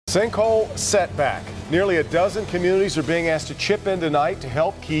Sinkhole setback. Nearly a dozen communities are being asked to chip in tonight to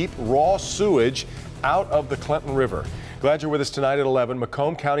help keep raw sewage out of the Clinton River. Glad you're with us tonight at 11.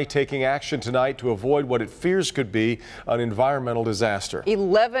 Macomb County taking action tonight to avoid what it fears could be an environmental disaster.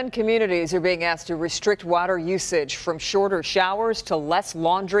 11 communities are being asked to restrict water usage, from shorter showers to less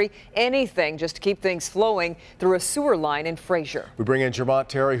laundry, anything just to keep things flowing through a sewer line in Fraser. We bring in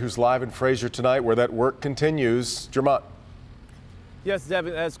Terry, who's live in Fraser tonight, where that work continues. Jermont. Yes,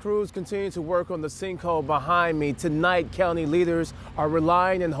 Devin, as crews continue to work on the sinkhole behind me, tonight county leaders are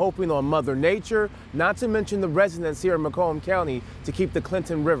relying and hoping on Mother Nature, not to mention the residents here in Macomb County, to keep the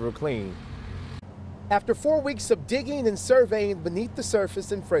Clinton River clean. After 4 weeks of digging and surveying beneath the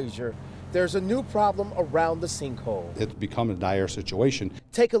surface in Fraser, there's a new problem around the sinkhole. It's become a dire situation.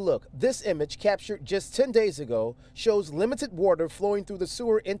 Take a look. This image, captured just 10 days ago, shows limited water flowing through the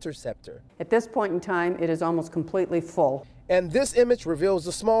sewer interceptor. At this point in time, it is almost completely full. And this image reveals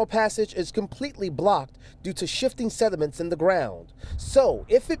the small passage is completely blocked due to shifting sediments in the ground. So,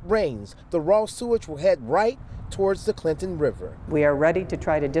 if it rains, the raw sewage will head right towards the Clinton River. We are ready to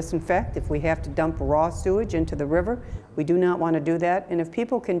try to disinfect if we have to dump raw sewage into the river. We do not want to do that. And if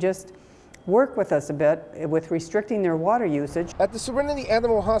people can just work with us a bit with restricting their water usage. At the Serenity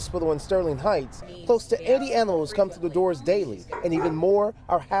Animal Hospital in Sterling Heights, close to 80 animals come through the doors daily, and even more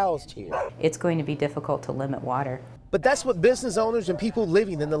are housed here. It's going to be difficult to limit water. But that's what business owners and people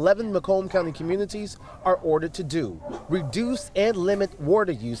living in 11 Macomb County communities are ordered to do: reduce and limit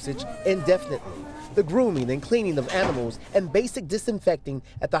water usage indefinitely. The grooming and cleaning of animals and basic disinfecting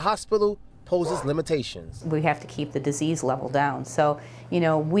at the hospital poses limitations. We have to keep the disease level down. So,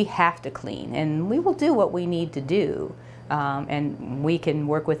 we have to clean, and we will do what we need to do. And we can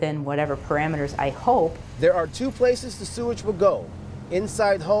work within whatever parameters, I hope. There are two places the sewage will go: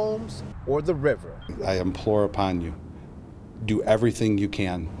 inside homes or the river. I implore upon you, do everything you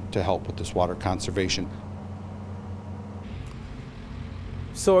can to help with this water conservation.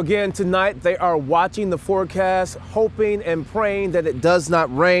 So again, tonight they are watching the forecast, hoping and praying that it does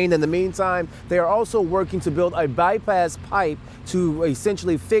not rain. In the meantime, they are also working to build a bypass pipe to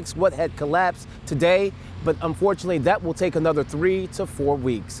essentially fix what had collapsed today. But unfortunately, that will take another 3 to 4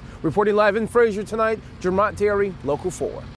 weeks. Reporting live in Fraser tonight, Terry, Local 4.